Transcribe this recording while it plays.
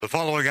The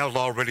following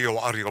Outlaw Radio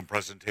audio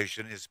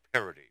presentation is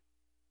parody.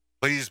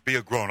 Please be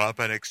a grown-up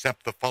and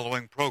accept the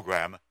following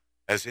program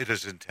as it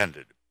is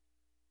intended.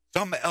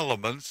 Some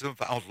elements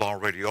of Outlaw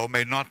Radio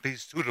may not be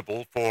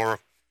suitable for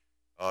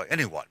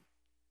anyone.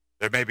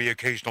 There may be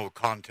occasional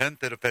content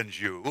that offends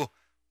you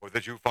or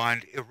that you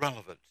find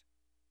irrelevant.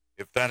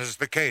 If that is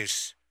the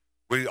case,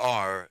 we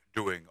are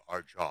doing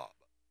our job.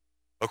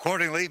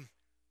 Accordingly,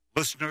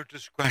 listener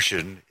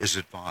discretion is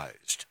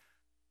advised.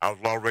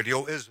 Outlaw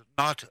Radio is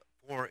not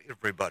for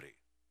everybody,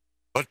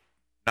 but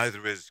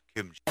neither is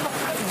Kim.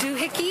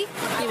 Doohickey,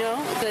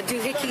 the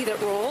doohickey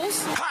that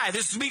rolls. Hi,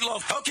 this is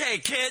Meatloaf. Okay,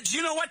 kids,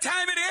 you know what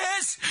time it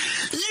is?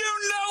 You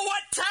know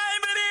what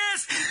time it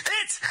is?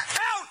 It's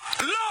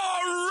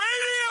Outlaw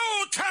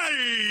Radio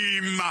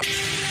time! The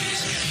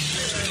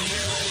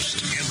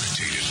most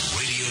imitated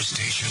radio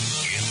station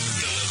in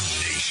the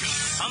nation.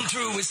 I'm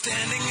through with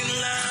standing in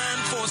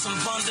line for some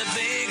fun to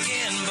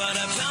begin, but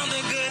I found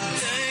a good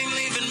thing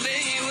leaving me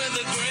with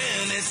a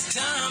grin. It's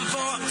time for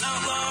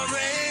Outlaw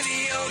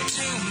Radio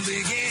to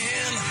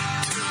begin.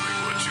 Tell me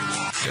what you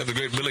want. You have the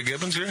great Billy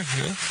Gibbons here?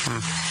 Yeah.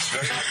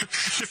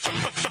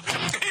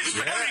 It's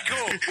very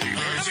cool.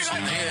 He just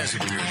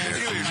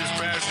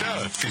passed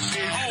out.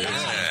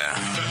 Yeah.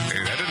 Hey,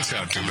 that didn't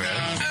sound too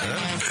bad.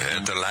 Huh?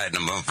 Had to lighten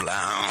him up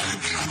loud.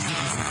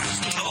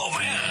 Oh,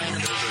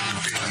 man.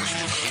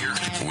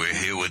 We're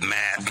here with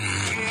Matt.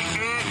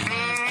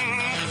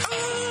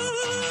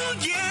 Oh,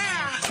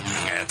 yeah.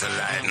 Had to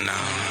lighten up.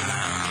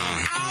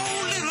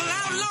 Oh, little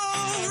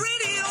Outlaw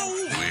Radio.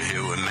 We're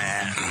here with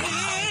Matt.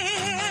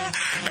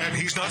 Yeah. And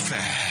he's not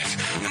fat.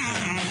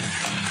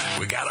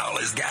 We got all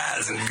these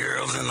guys and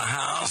girls in the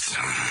house.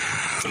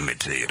 Let me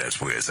tell you, that's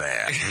where it's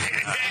at.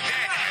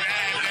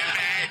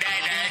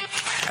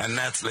 And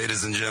that's,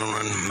 ladies and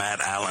gentlemen,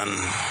 Matt Allen.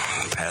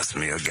 Pass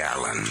me a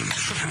gallon.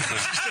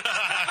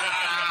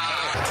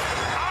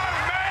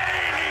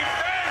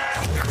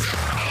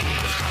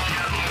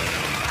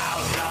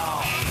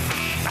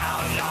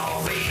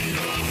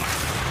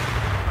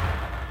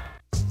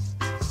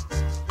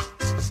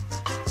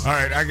 All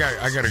right, I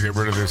got to get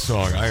rid of this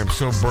song. I am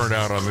so burnt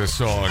out on this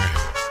song.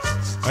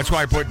 That's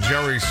why I put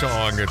Jerry's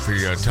song at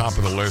the top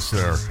of the list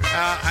there.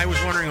 I was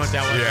wondering what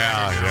that was.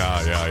 Yeah.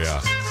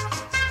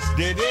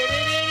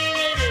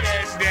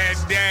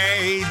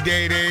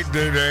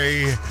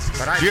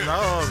 But I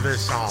love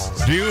this song.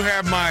 Do you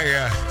have my...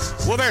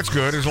 well, that's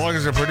good, as long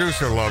as the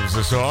producer loves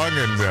the song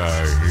and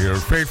your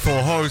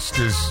faithful host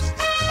is...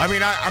 I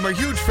mean, I'm a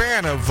huge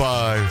fan of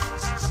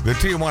the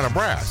Tijuana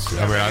Brass.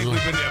 Yeah, I think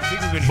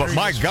we've been but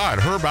my God,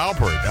 Herb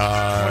Alpert.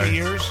 20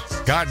 years?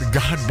 God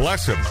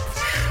bless him.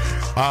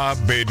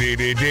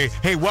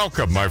 Hey,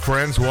 welcome, my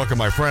friends. Welcome,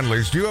 my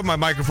friendlies. Do you have my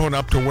microphone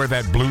up to where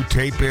that blue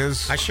tape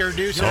is? I sure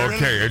do. So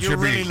okay, it should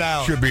really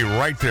loud. Should be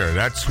right there.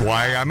 That's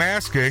why I'm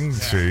asking. Yeah.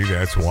 See,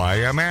 that's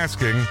why I'm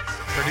asking.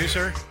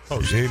 Producer?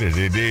 Yep,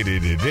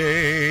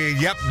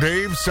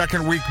 Dave,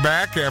 second week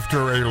back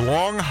after a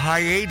long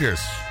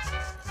hiatus.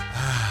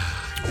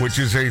 Which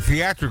is a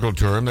theatrical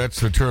term. That's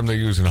the term they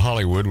use in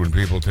Hollywood when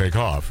people take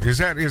off.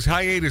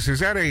 Hiatus, is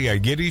that a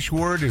Yiddish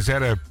word? Is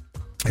that a...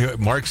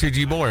 Mark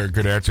C.G. Boyer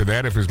could answer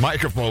that if his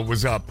microphone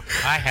was up.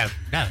 I have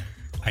no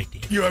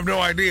idea. You have no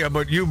idea,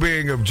 but you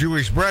being of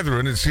Jewish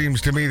brethren, it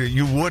seems to me that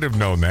you would have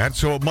known that,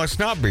 so it must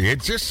not be.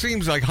 It just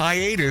seems like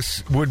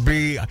hiatus would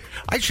be...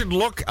 I should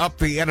look up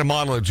the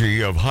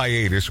etymology of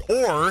hiatus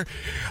or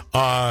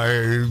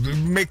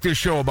make this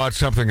show about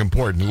something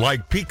important,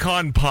 like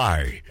pecan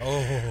pie.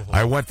 Oh.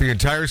 I went the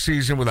entire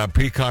season without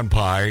pecan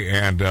pie,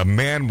 and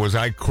man, was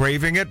I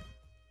craving it.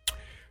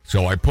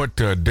 So I put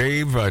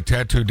Dave,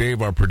 Tattoo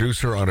Dave, our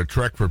producer, on a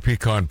trek for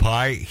pecan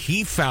pie.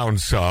 He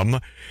found some,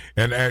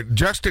 and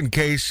just in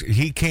case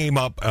he came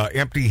up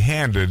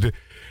empty-handed,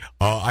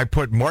 I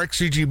put Mark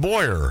C.G.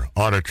 Boyer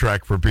on a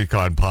trek for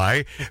pecan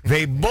pie.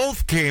 They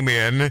both came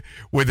in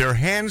with their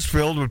hands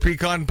filled with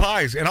pecan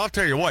pies. And I'll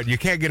tell you what, you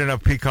can't get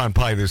enough pecan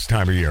pie this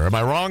time of year. Am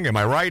I wrong? Am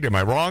I right? Am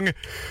I wrong?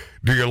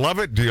 Do you love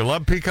it? Do you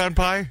love pecan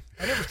pie?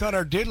 I never thought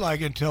I did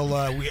like it until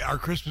our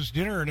Christmas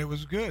dinner, and it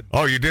was good.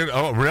 Oh, you did?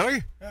 Oh,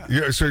 really?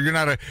 Yeah. So you're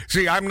not a...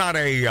 See, I'm not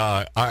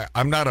a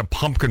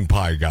pumpkin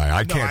pie guy.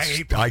 I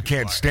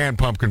can't stand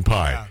pumpkin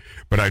pie. Yeah.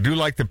 But I do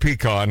like the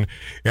pecan,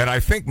 and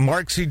I think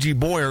Mark C.G.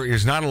 Boyer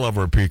is not a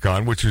lover of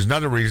pecan, which is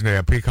another reason to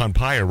have pecan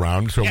pie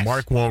around, so yes.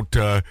 Mark won't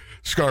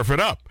scarf it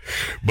up.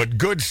 But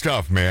good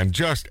stuff, man.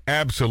 Just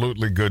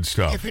absolutely good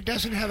stuff. If it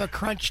doesn't have a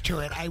crunch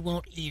to it, I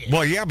won't eat it.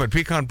 Well, yeah, but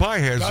pecan pie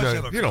has,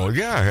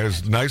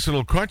 has nice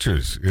little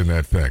crunches in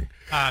that thing.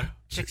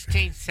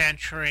 16th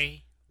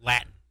century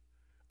Latin.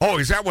 Oh,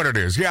 is that what it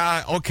is?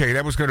 Yeah, okay,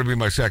 that was going to be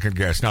my second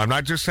guess. Now, I'm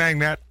not just saying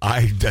that.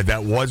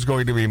 That was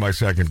going to be my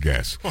second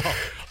guess.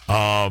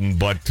 Everything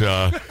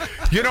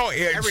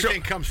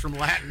comes from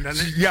Latin,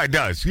 doesn't it? Yeah, it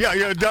does. Yeah,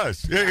 it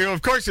does. Yeah,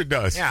 of course it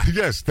does. Yeah.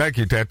 Yes, thank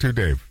you, Tattoo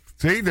Dave.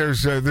 See,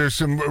 there's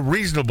some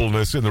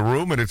reasonableness in the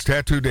room, and it's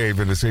Tattoo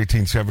Dave in this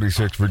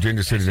 1876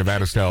 Virginia City,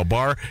 Nevada-style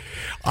bar.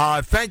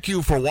 Thank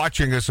you for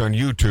watching us on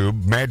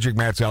YouTube, Magic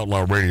Matt's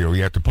Outlaw Radio.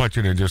 You have to punch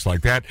it in just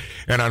like that.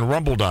 And on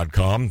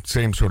Rumble.com,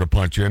 same sort of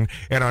punch in.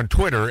 And on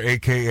Twitter,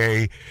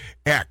 a.k.a.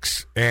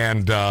 X.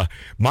 And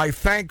my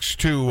thanks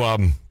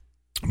to...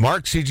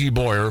 Mark C.G.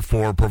 Boyer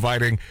for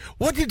providing,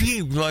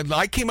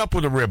 I came up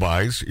with the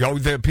ribeyes,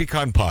 the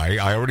pecan pie.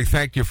 I already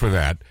thanked you for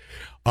that.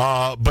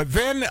 But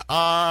then,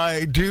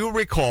 do you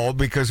recall,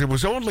 because it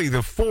was only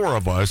the four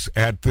of us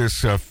at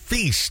this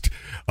feast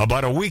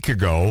about a week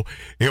ago,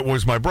 it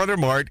was my brother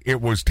Mart,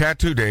 it was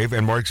Tattoo Dave,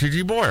 and Mark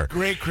C.G. Boyer.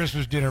 Great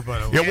Christmas dinner, by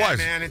the way. It was.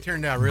 Man, it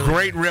turned out really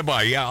great good.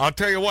 ribeye. Yeah, I'll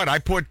tell you what, I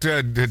put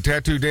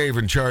Tattoo Dave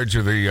in charge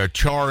of the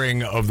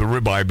charring of the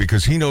ribeye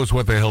because he knows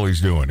what the hell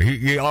he's doing.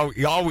 He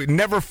always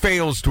never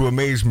fails to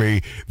amaze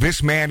me.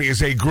 This man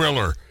is a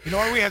griller. You know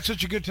why we had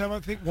such a good time, I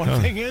think? One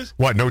thing is...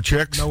 What, no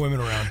chicks? No women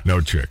around. No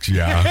chicks,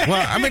 yeah.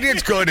 Well, I mean,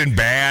 it's good and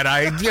bad,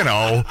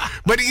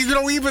 But,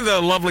 even the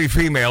lovely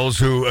females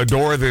who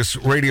adore this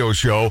radio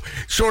show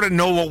sort of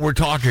know what we're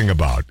talking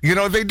about.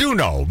 They do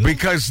know,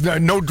 because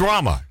no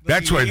drama.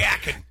 That's what...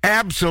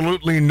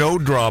 Absolutely no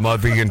drama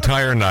the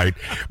entire night.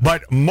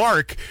 But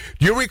Mark,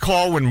 do you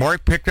recall when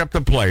Mark picked up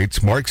the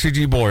plates, Mark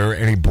C.G. Boyer,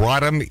 and he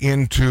brought them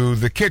into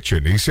the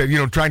kitchen? He said,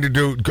 trying to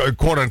do,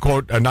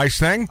 quote-unquote, a nice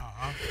thing?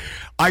 Uh-huh.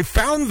 I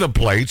found the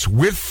plates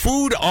with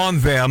food on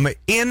them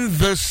in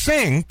the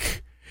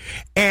sink,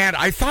 and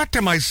I thought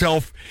to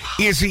myself,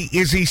 is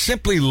he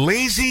simply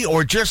lazy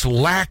or just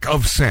lack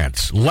of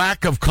sense,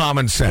 lack of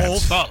common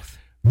sense?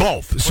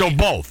 Both. So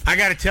both. I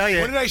got to tell you.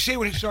 What did I say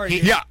when he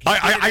started?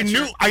 I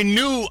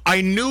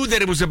knew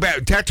that it was a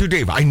bad Tattoo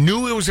Dave. I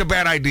knew it was a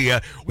bad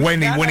idea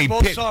when he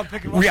picked.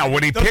 Yeah,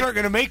 when he Those picked. aren't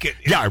going to make it.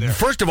 Yeah,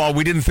 first of all,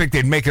 we didn't think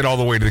they'd make it all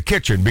the way to the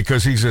kitchen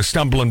because he's a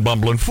stumbling,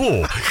 bumbling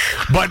fool.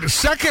 But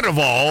second of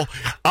all,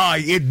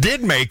 it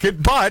did make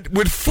it, but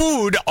with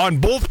food on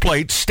both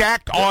plates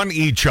stacked on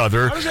each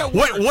other. How does that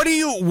work?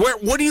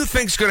 What do you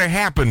think's going to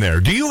happen there?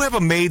 Do you have a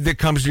maid that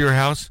comes to your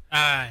house?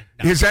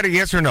 No. Is that a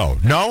yes or no?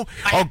 No?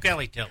 I have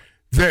Billy Dilly.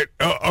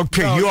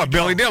 Okay, No, you are you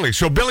Billy don't. Dilly.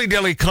 So Billy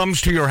Dilly comes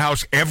to your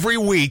house every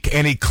week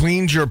and he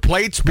cleans your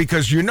plates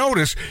because you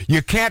notice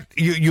you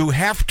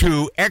have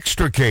to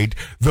extricate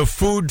the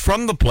food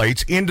from the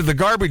plates into the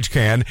garbage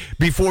can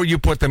before you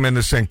put them in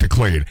the sink to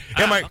clean.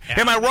 Am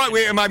I wrong?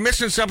 Am I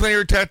missing something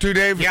here, Tattoo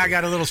Dave? Yeah, I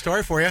got a little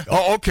story for you.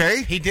 Oh,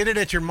 okay. He did it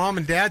at your mom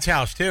and dad's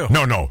house, too.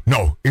 No.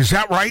 Is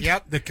that right?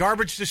 Yep, the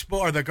garbage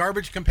the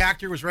garbage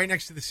compactor was right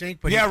next to the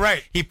sink. But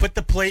right. He put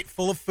the plate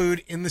full of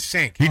food in the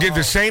sink. He did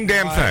the same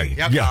damn thing.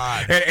 Yep. Yeah.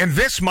 And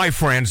this, my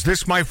friends,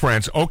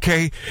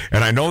 okay,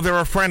 and I know there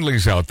are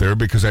friendlies out there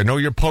because I know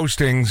your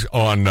postings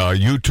on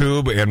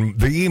YouTube and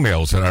the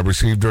emails that I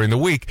received during the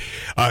week.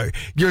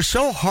 You're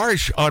so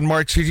harsh on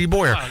Mark C.G.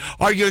 Boyer.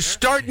 Are you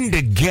starting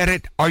to get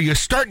it? Are you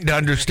starting to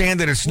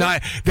understand that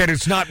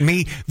it's not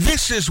me?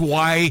 This is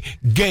why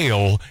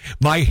Gail,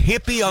 my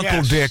hippie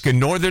Uncle Dick in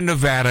Northern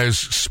Nevada's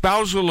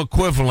spousal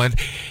equivalent,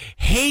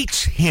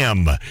 hates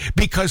him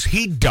because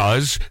he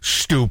does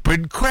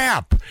stupid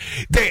crap.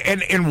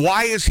 And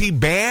why is he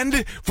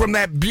banned from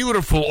that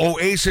beautiful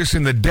oasis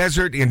in the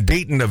desert in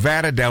Dayton,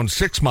 Nevada, down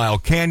 6 Mile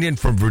Canyon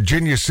from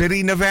Virginia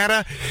City,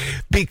 Nevada?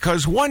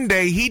 Because one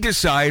day he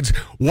decides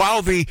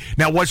was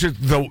it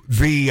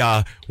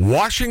the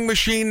washing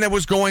machine that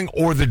was going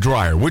or the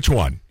dryer? Which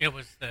one? It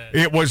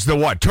was the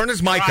what? Turn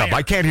his mic up.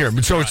 I can't hear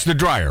him. So it's the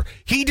dryer.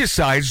 He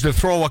decides to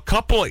throw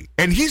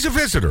and he's a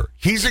visitor.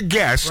 He's a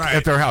guest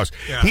at their house.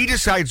 Yeah. He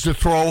decides to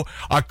throw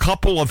a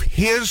couple of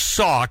his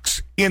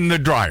socks in the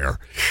dryer.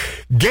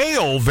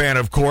 Gail then,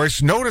 of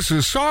course,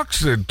 notices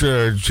socks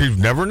that she's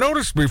never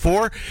noticed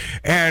before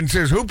and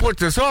says, "Who put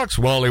the socks?"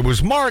 Well, it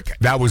was Mark.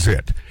 That was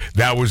it.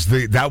 That was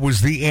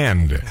the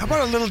end. How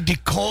about a little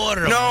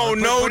decorum?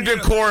 No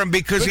decorum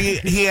because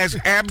he has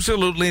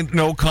absolutely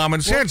no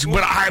common sense.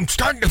 But I'm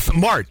starting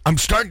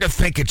to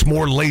think it's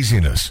more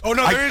laziness. Oh,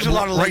 no, there is a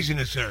lot of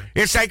laziness there.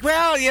 It's like,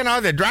 well,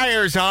 the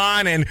dryer's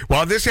on and,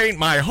 well, this ain't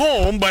my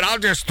home, but I'll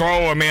just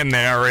throw them in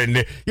there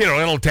and,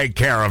 it'll take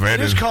care of it.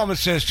 There's common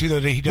sense, too,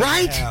 that he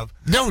doesn't have.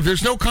 No,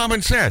 there's no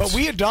common sense. But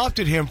we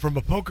adopted him from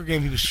a poker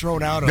game he was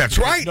thrown out of. That's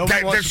right.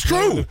 That's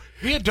true.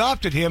 We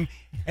adopted him,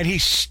 and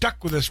he's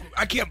stuck with us.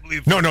 I can't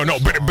believe. No.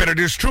 But it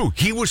is true.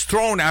 He was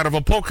thrown out of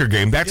a poker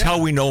game. That's how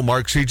we know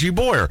Mark C.G.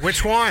 Boyer.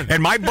 Which one?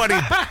 And my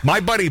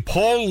buddy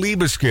Paul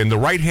Liebeskin, the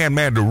right hand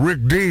man to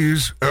Rick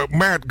Dees.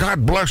 Matt,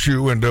 God bless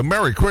you and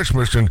Merry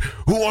Christmas. And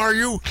who are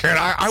you? And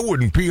I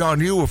wouldn't pee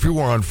on you if you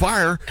were on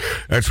fire.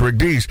 That's Rick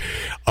Dees.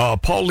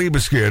 Paul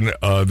Liebeskin,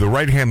 the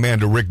right hand man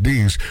to Rick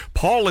Dees.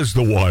 Paul is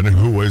the one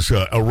who was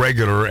a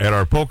regular at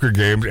our poker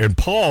games. And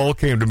Paul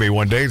came to me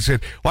one day and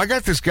said, "Well, I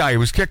got this guy. He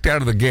was kicked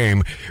out of the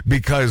game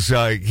because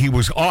he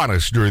was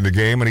honest during the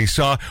game, and he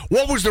saw."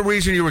 What was the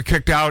reason you were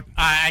kicked out?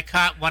 I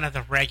caught one of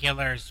the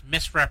regulars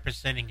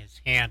misrepresenting his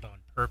hand on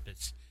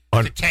purpose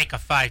to take a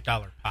 $5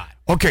 pot.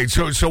 Okay,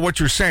 so what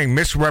you're saying,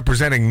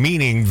 misrepresenting,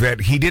 meaning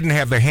that he didn't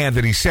have the hand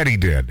that he said he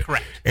did.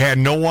 Correct.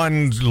 And no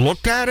one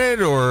looked at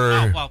it,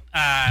 or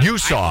you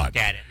saw I looked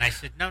at it, and I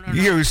said, no.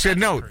 You said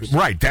no,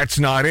 right? That's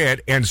not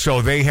it, and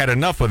so they had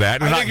enough of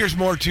that. I think there's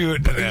more to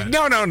it.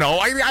 No.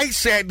 I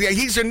said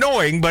he's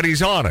annoying, but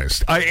he's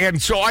honest,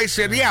 and so I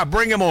said, yeah,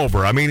 bring him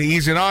over. I mean,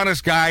 he's an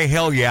honest guy,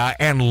 hell yeah.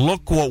 And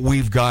look what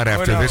we've got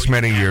after this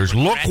many years.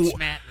 Regrets, Look,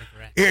 Matt,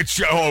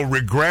 it's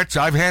regrets.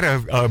 I've had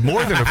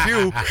more than a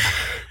few,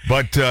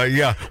 but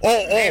yeah.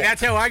 Hey,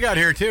 that's how I got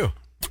here too.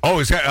 Oh,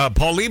 is that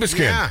Paul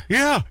Liebeskin?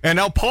 Yeah. And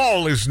now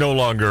Paul is no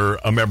longer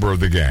a member of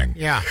the gang.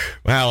 Yeah.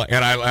 Well,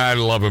 and I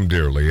love him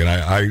dearly, and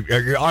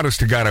I honest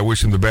to God, I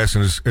wish him the best,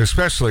 and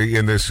especially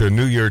in this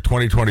new year,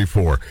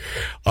 2024.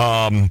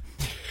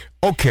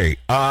 Okay,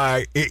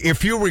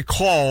 if you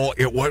recall,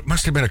 it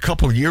must have been a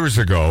couple years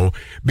ago,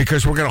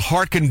 because we're going to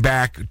harken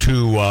back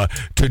to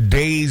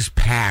days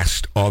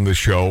past on the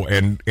show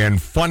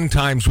and fun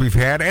times we've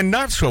had and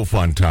not so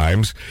fun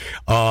times.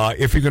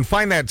 If you can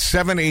find that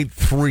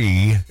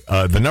 783,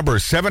 the number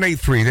is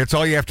 783, that's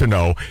all you have to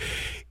know.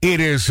 It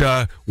is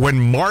when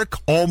Mark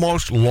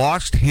almost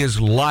lost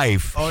his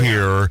life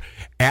here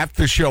at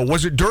the show.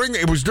 Was it during?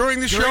 It was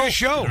during the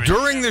show.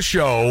 During the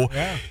show,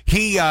 yeah.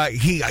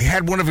 He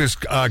had one of his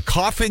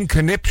coughing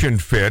conniption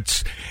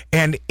fits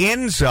and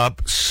ends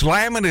up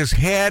slamming his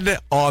head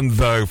on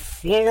the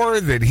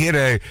floor that hit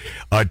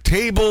a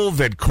table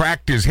that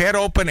cracked his head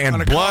open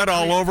and blood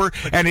all over.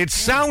 And it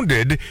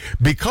sounded,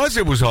 because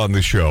it was on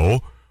the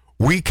show,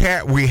 we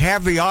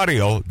have the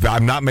audio.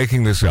 I'm not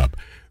making this up.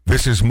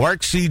 This is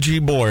Mark C.G.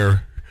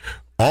 Boyer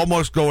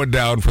almost going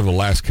down for the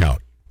last count.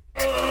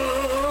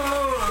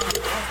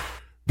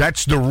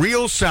 That's the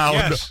real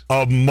sound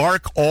of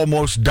Mark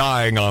almost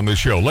dying on the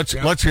show. Let's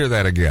hear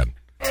that again.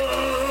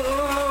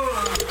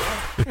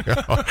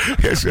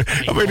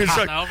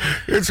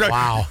 It's like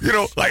wow. You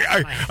know, like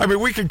I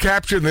mean, we can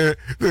capture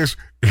this.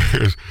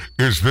 Is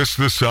this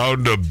the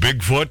sound of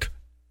Bigfoot?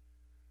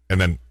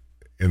 And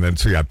then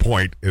see, I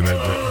point, and then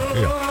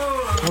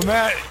Well,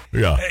 Matt,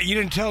 you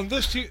didn't tell him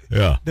this too.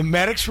 Yeah. The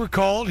medics were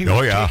called. He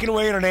was taken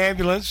away in an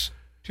ambulance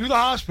to the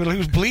hospital. He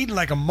was bleeding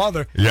like a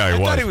mother. Yeah, I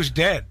thought he was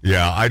dead.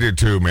 Yeah, I did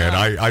too, man.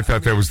 I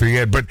thought that was the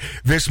end. But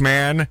this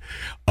man,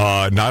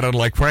 not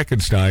unlike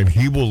Frankenstein,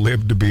 he will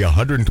live to be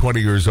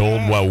 120 years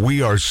old while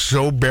we are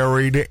so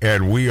buried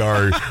and we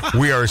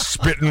are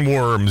spitting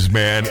worms,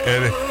 man.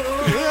 And,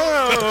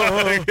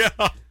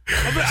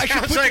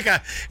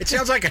 It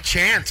sounds like a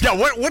chant. Yeah,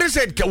 what is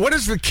that? What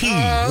is the key?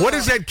 What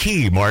is that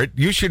key, Mart?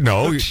 You should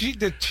know.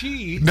 The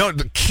key. No,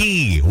 the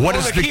key. What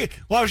is the key?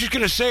 Well, I was just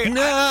gonna say.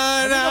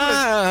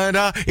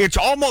 Na. It's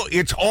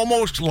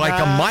almost like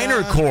a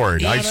minor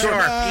chord. E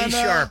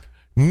sharp.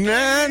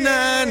 Na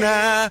na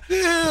na.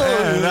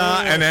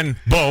 And then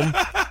boom,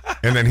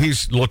 and then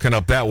he's looking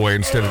up that way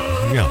instead of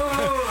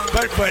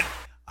But.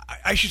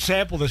 I should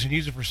sample this and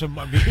use it for some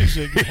of my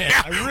music. Man.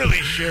 I really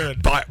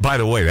should. By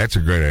the way, that's a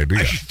great idea.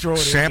 I should throw it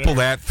sample in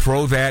there. that,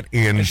 throw that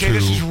into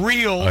this is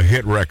real. A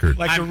hit record.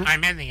 Like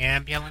I'm in the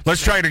ambulance.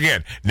 Let's try it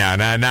again. Na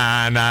na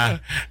na na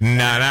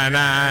na na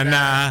na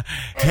na.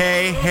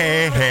 Hey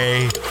hey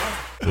hey.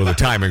 Well, the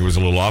timing was a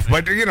little off,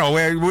 but, you know,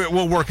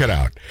 we'll work it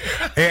out.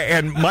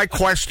 And my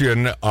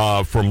question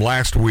from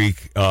last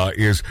week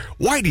is,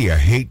 why do you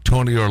hate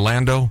Tony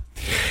Orlando?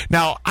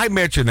 Now, I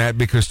mention that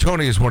because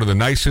Tony is one of the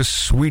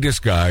nicest,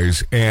 sweetest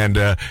guys and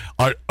a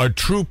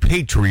true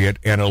patriot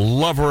and a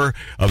lover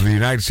of the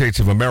United States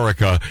of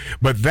America.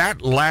 But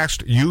that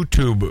last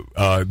YouTube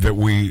that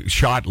we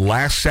shot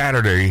last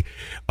Saturday,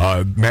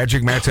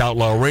 Magic Matt's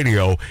Outlaw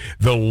Radio,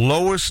 the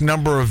lowest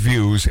number of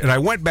views, and I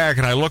went back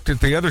and I looked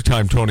at the other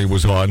time Tony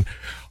was on,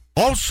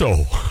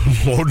 also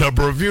low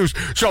number of views.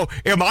 So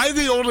am I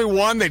the only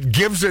one that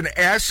gives an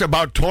S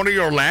about Tony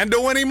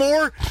Orlando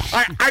anymore?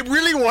 I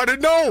really want to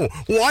know.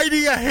 Why do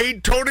you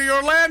hate Tony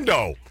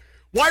Orlando?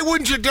 Why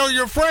wouldn't you tell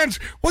your friends?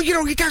 Well, you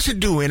know, he doesn't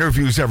do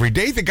interviews every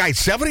day. The guy's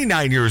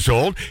 79 years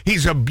old.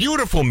 He's a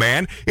beautiful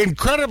man,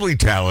 incredibly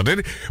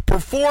talented,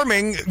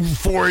 performing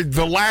for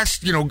the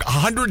last,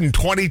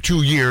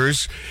 122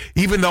 years,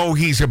 even though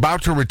he's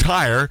about to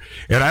retire.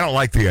 And I don't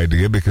like the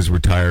idea because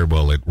retire,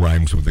 well, it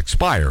rhymes with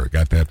expire. I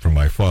got that from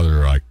my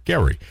father,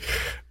 Gary.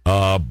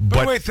 By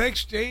the way,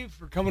 thanks, Dave,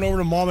 for coming over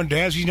to Mom and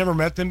Dad's. You've never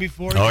met them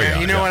before. Oh, yeah.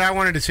 You know what I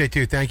wanted to say,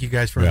 too? Thank you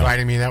guys for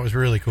inviting me. That was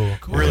really cool.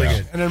 Really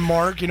good. And then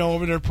Mark,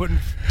 over there putting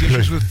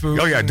dishes with food.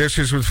 Oh, yeah,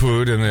 dishes with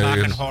food. And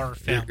talking horror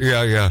films.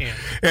 Yeah.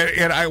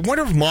 And I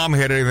wonder if Mom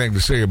had anything to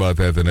say about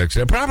that the next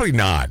day. Probably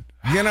not.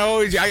 I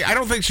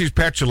don't think she's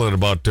petulant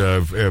about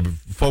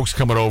folks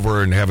coming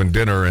over and having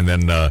dinner and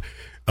then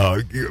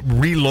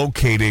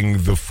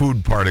relocating the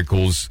food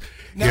particles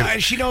No,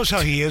 and she knows how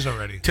he is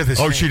already. To the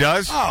Oh, she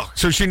does? Oh.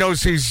 So she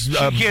knows he's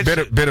a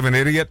gets bit of an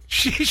idiot?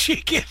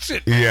 She gets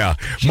it. Yeah.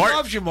 She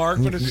loves you, Mark,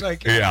 but it's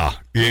like... Yeah.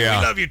 We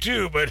love you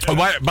too, but... Oh,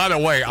 by the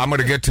way, I'm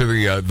going to get to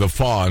the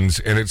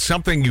Fonz, and it's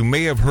something you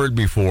may have heard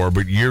before,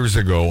 but years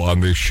ago on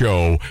this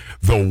show,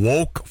 the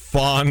woke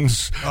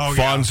Fonz,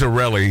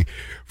 Fonzarelli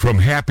from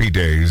Happy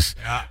Days,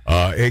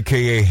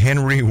 a.k.a.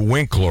 Henry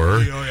Winkler.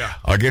 Oh, yeah.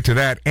 I'll get to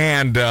that.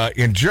 And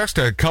in just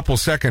a couple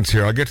seconds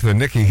here, I'll get to the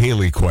Nikki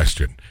Haley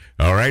question.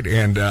 All right?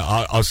 And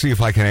I'll see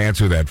if I can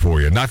answer that for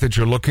you. Not that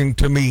you're looking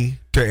to me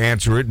to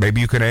answer it. Maybe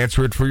you can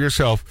answer it for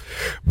yourself.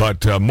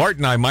 But Mart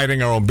and I,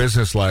 minding our own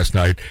business last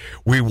night,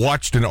 we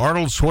watched an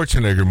Arnold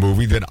Schwarzenegger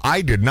movie that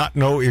I did not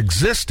know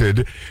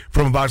existed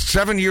from about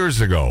 7 years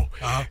ago.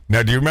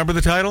 Now, do you remember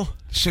the title?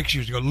 6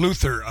 years ago.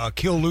 Luther.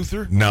 Kill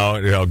Luther?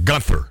 No,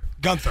 Gunther.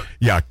 Gunther.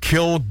 Yeah,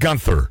 Kill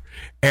Gunther.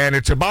 And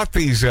it's about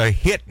these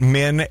hit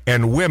men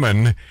and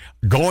women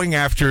going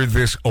after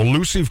this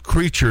elusive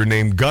creature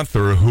named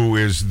Gunther, who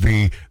is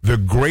the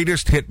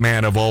greatest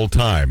hitman of all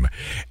time.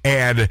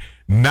 And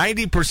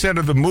 90%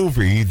 of the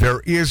movie,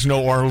 there is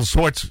no Arnold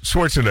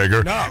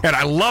Schwarzenegger. No. And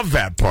I love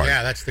that part.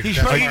 Yeah, that's the...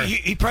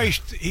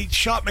 He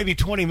shot maybe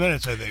 20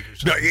 minutes, I think, or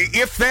something.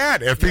 If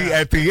that, at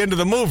the end of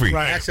the movie.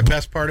 Right. That's the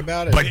best part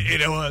about it. But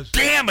It was.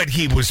 damn it,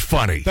 he was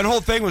funny. That whole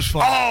thing was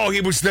fun. Oh,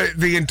 he was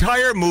the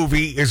entire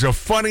movie is a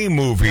funny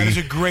movie. That is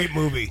a great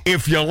movie.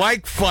 If you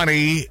like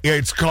funny,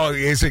 it's called,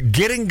 is it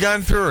Getting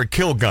Gunther or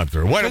Kill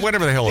Gunther?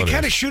 Whatever the hell it is. They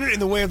kind of shoot it in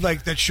the way of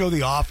like that show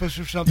The Office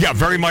or something. Yeah,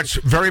 very much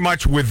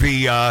with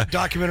the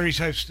documentary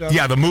type stuff.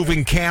 Yeah, the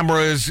moving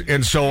cameras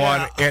and so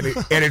on, and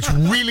it's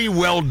really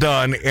well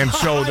done. And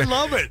so I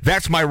love it.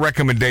 That's my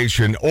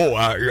recommendation. Oh,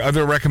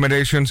 other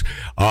recommendations?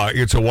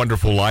 It's a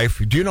Wonderful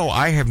Life. Do you know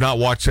I have not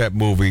watched that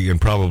movie in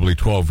probably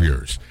 12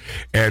 years,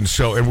 and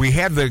we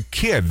had the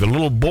kid, the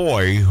little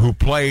boy who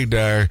played.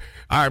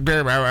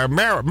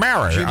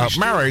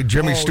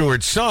 Jimmy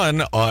Stewart's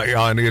son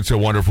on It's a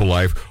Wonderful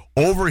Life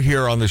over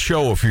here on the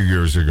show a few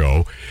years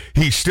ago.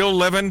 He's still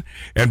living,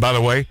 and by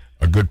the way,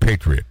 a good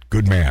patriot,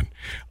 good man.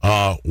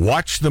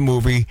 Watch the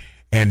movie,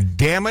 and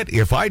damn it,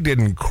 if I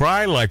didn't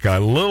cry like a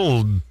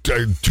little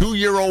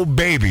 2-year-old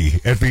baby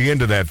at the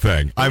end of that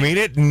thing. I mean,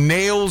 it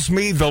nails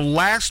me. The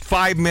last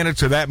 5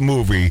 minutes of that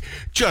movie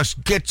just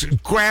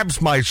grabs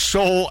my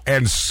soul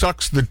and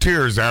sucks the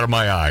tears out of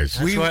my eyes.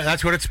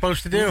 That's what it's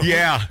supposed to do.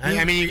 Yeah.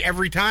 I mean,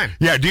 every time.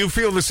 Yeah, do you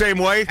feel the same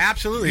way?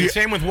 Absolutely. Yeah.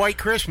 Same with White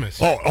Christmas.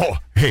 Oh,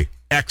 hey.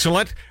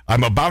 Excellent.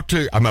 I'm about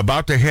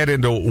to head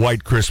into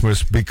White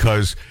Christmas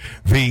because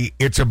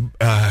it's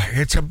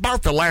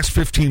about the last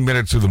 15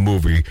 minutes of the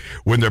movie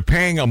when they're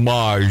paying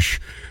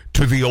homage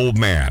to the old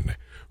man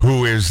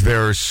who is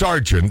their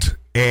sergeant,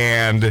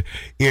 and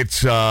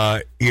it's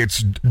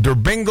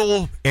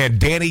Durbingle and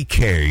Danny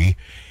Kaye.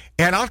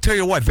 And I'll tell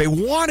you what, they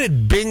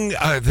wanted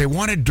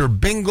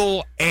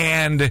Durbingle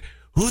and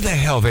who the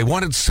hell? They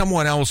wanted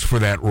someone else for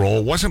that role.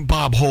 It wasn't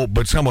Bob Hope,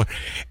 but someone.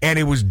 And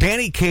it was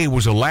Danny Kaye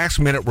was a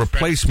last-minute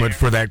replacement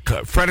for that.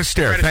 Fred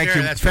Astaire.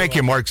 Thank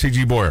you, Mark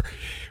C.G. Boyer.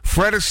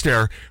 Fred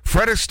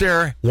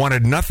Astaire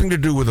wanted nothing to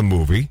do with the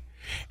movie.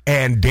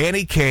 And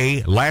Danny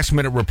Kaye,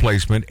 last-minute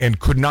replacement, and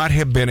could not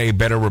have been a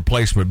better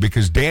replacement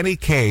because Danny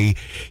Kaye,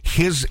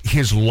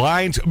 his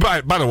lines.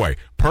 By the way,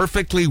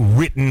 perfectly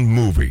written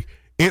movie.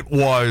 It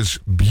was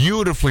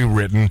beautifully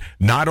written,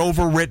 not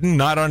overwritten,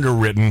 not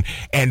underwritten,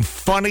 and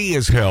funny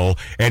as hell.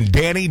 And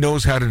Danny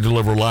knows how to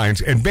deliver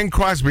lines. And Bing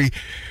Crosby,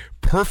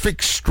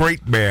 perfect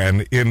straight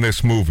man in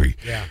this movie.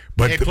 Yeah.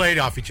 But they played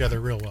off each other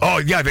real well. Oh,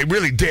 yeah, they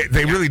really did.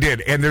 They really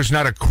did. And there's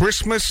not a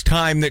Christmas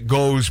time that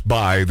goes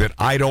by that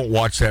I don't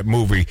watch that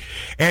movie.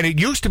 And it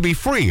used to be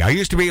free. I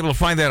used to be able to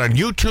find that on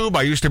YouTube.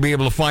 I used to be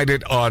able to find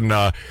it on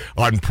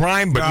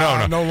Prime,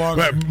 but no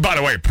longer. By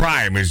the way,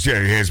 Prime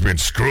has been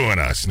screwing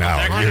us now.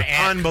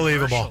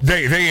 Unbelievable.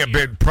 They have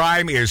been.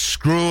 Prime is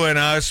screwing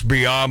us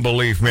beyond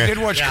belief, man.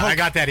 I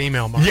got that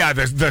email, Mark. Yeah,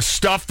 the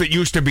stuff that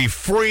used to be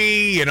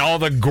free and all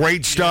the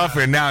great stuff,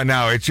 and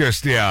now it's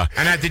just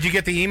And did you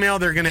get the email?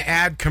 They're going to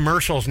add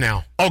commercials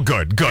now. Oh,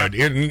 good.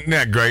 Isn't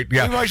that great?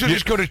 Yeah. You might as well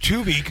just go to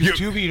Tubi, because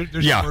Tubi,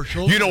 there's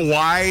commercials. You know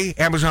why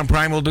Amazon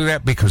Prime will do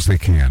that? Because they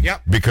can.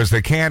 Yep. Because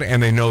they can,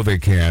 and they know they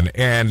can.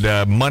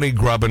 And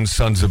money-grubbing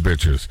sons of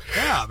bitches.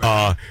 Yeah,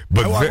 man.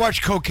 I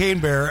watched Cocaine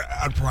Bear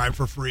on Prime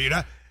for free,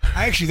 and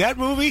actually, that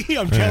movie,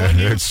 I'm telling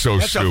you, it's so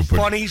that's stupid.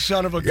 A funny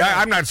son of a gun.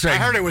 I'm not saying.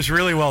 I heard it was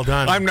really well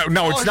done.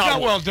 It's not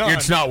well done.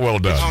 It's not well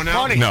done. Oh, no?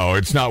 Funny. No,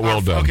 it's not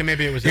well done. Okay,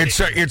 maybe it was.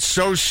 It's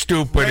so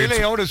stupid. Ray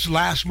Liotta's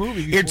last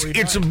movie.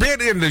 It's a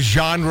bit in the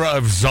genre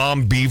of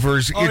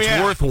Zombievers.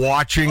 It's worth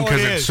watching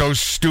because it's so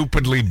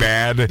stupidly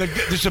bad.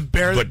 There's a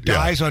bear that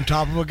dies on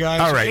top of a guy.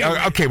 All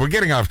right, okay, we're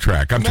getting off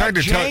track. I'm trying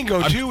to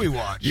Django too. We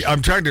watched.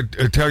 I'm trying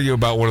to tell you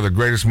about one of the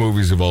greatest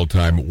movies of all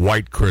time,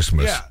 White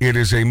Christmas. Yeah. It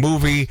is a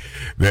movie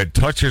that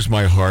touches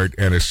my heart,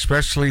 and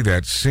especially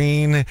that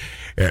scene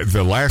at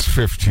the last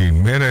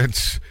 15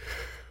 minutes.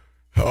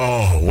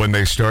 Oh, when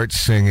they start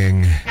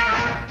singing.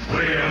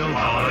 We'll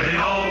follow the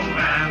old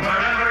man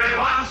wherever he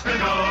wants to go.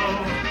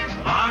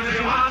 As long as he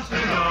wants to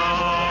go,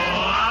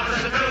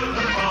 opposite to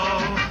the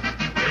pole.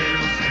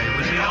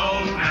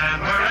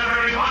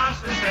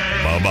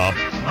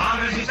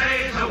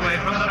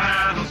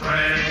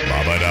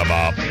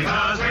 Bob.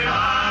 Because we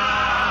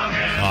love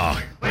him. Oh,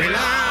 We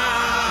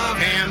love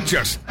him.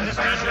 just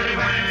Especially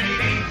when he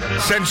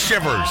beats send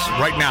shivers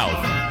right now.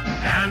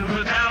 and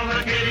we'll tell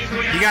the kiddies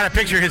we You got to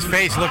picture his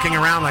face looking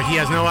around like he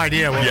has no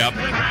idea. Yep.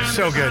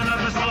 So good.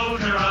 the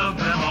soldier of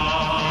them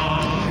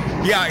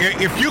all. Yeah,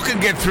 if you can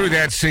get through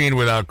that scene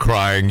without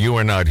crying, you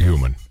are not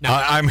human. No.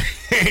 I mean,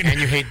 And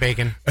you hate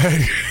bacon.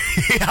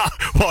 yeah.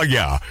 Well,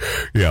 yeah.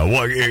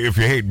 Well, if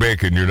you hate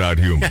bacon, you're not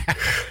human.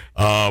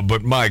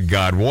 But my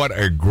God, what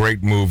a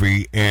great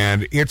movie.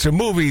 And it's a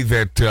movie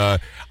that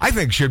I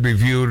think should be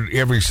viewed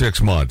every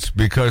 6 months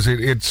because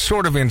it's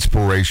sort of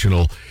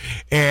inspirational.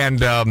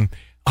 And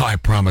I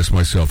promised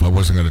myself I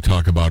wasn't going to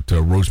talk about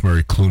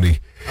Rosemary Clooney.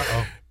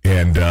 Uh-oh.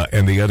 And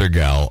the other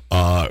gal,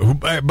 who,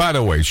 by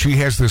the way, she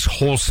has this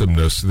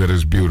wholesomeness that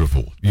is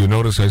beautiful. You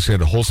notice I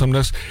said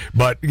wholesomeness,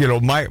 but you know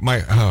my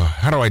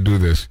how do I do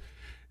this?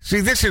 See,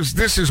 this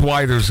is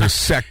why there's a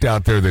sect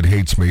out there that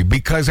hates me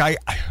because there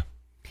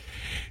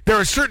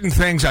are certain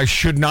things I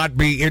should not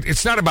be.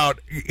 It's not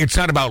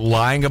about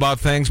lying about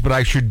things, but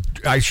I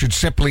should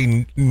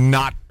simply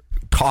not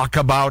talk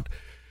about.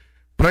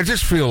 But I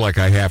just feel like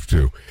I have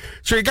to.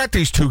 So you got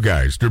these two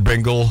guys,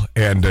 Bingle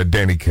and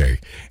Danny Kaye.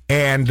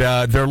 And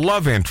their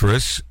love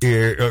interest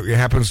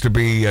happens to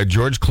be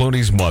George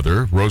Clooney's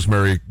mother,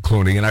 Rosemary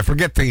Clooney, and I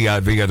forget the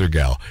other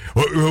gal,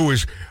 who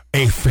is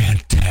a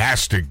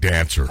fantastic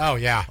dancer. Oh,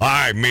 yeah.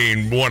 I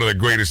mean, one of the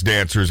greatest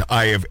dancers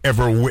I have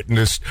ever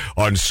witnessed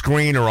on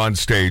screen or on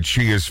stage.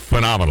 She is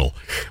phenomenal.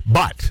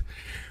 But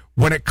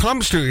when it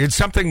comes to, it's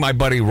something my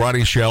buddy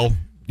Roddy Shell,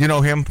 you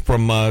know him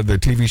from the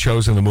TV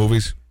shows and the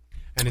movies?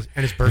 And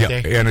his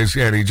birthday. Yeah,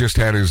 and he just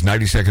had his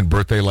 92nd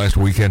birthday last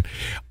weekend.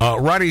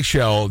 Roddy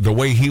Shell, the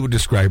way he would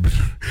describe it,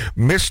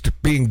 missed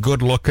being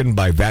good looking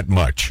by that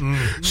much.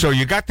 Mm-hmm. So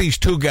you got these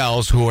two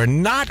gals who are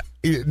not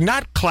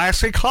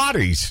classic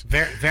hotties.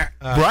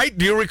 Right?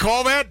 Do you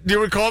recall that? Do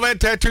you recall that,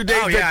 Tattoo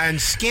Dave? Oh, yeah, and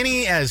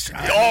skinny as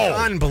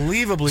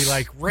unbelievably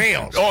like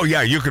rails. Oh,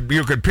 yeah, you could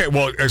pick.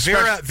 Well,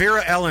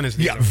 Vera Ellen is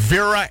the name.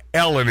 Vera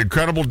Ellen,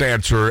 incredible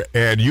dancer,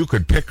 and you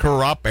could pick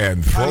her up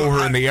and throw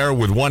her in the air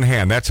with one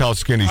hand. That's how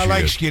skinny she is.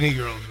 I like skinny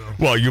girls,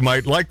 though. Well, you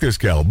might like this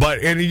gal. But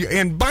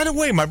and by the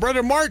way, my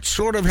brother March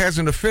sort of has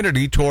an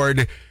affinity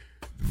toward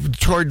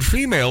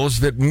females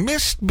that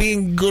missed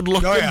being good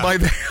looking by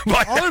them.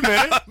 I'll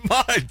admit it.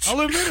 Much.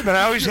 I'll admit it, but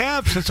I always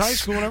have since high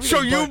school and everything.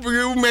 So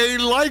you may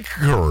like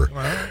her.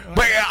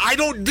 But I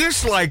don't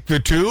dislike the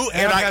two.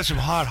 And I got some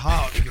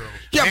hot girls.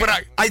 Yeah, but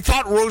I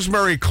thought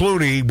Rosemary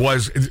Clooney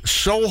was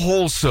so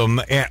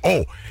wholesome. And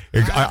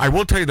I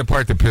will tell you the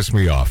part that pissed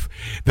me off.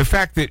 The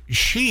fact that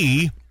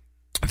she,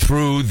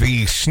 through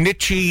the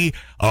snitchy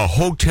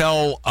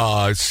hotel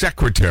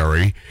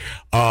secretary,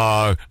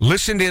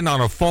 listened in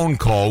on a phone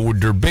call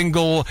with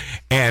Bingle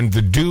and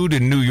the dude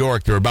in New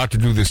York. They're about to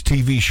do this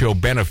TV show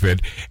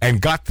benefit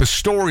and got the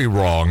story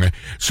wrong.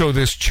 So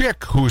this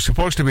chick, who's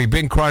supposed to be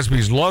Bing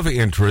Crosby's love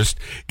interest,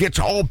 gets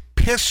all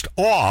pissed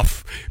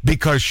off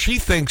because she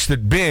thinks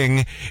that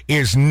Bing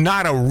is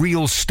not a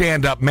real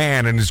stand-up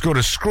man and is going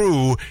to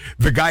screw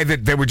the guy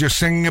that they were just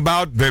singing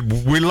about, that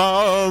we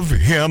love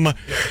him.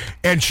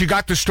 And she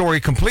got the story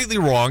completely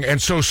wrong, and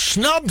so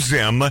snubs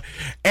him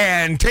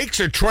and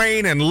takes a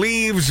train and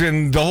leaves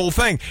and the whole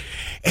thing.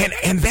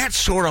 And that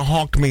sort of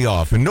honked me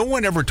off. And no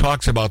one ever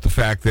talks about the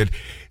fact that,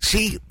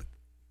 see,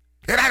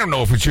 and I don't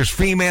know if it's just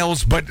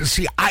females, but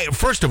see,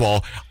 first of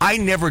all, I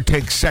never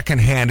take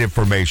secondhand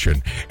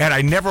information, and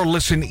I never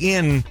listen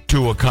in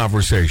to a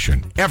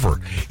conversation, ever.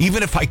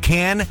 Even if I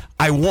can,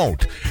 I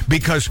won't,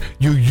 because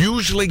you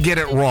usually get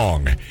it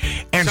wrong.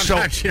 And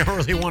sometimes you don't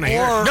really want to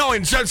hear it. No,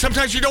 and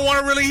sometimes you don't want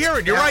to really hear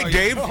it. You're right,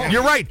 Dave.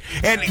 You're right.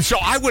 And so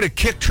I would have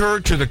kicked her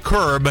to the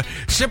curb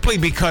simply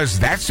because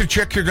that's the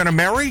chick you're going to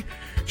marry.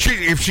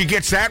 If she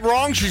gets that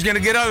wrong, she's going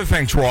to get other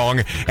things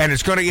wrong, and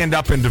it's going to end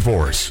up in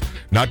divorce.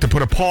 Not to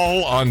put a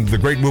poll on the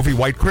great movie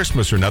White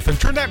Christmas or nothing.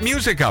 Turn that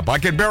music up. I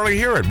can barely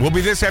hear it. We'll be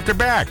this after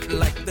back.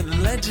 Like the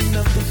legend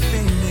of the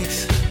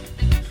Phoenix,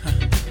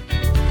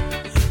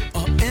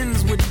 all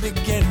ends with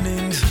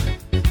beginnings.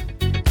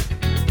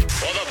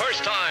 For the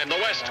first time, the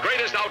West's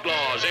greatest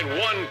outlaws in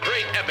one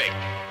great epic.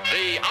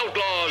 The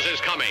Outlaws is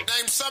coming.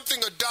 Name something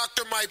a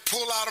doctor might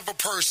pull out of a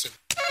person.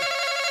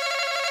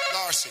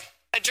 Darcy.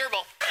 A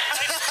gerbil.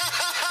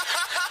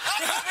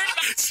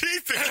 See,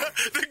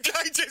 the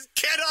guy just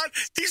cannot.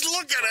 He's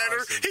looking at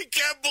her. He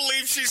can't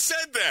believe she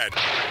said that.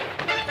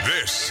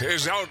 This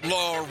is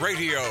Outlaw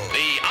Radio.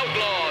 The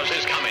Outlaws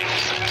is coming.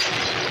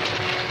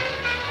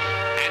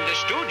 And the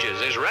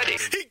Stooges is ready.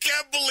 He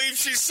can't believe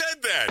she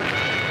said that.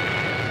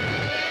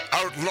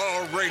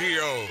 Outlaw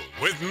Radio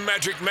with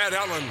Magic Matt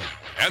Allen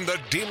and the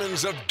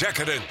Demons of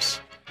Decadence.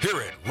 Hear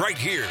it right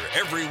here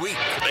every week.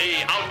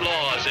 The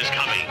Outlaws is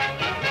coming.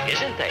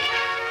 Isn't they?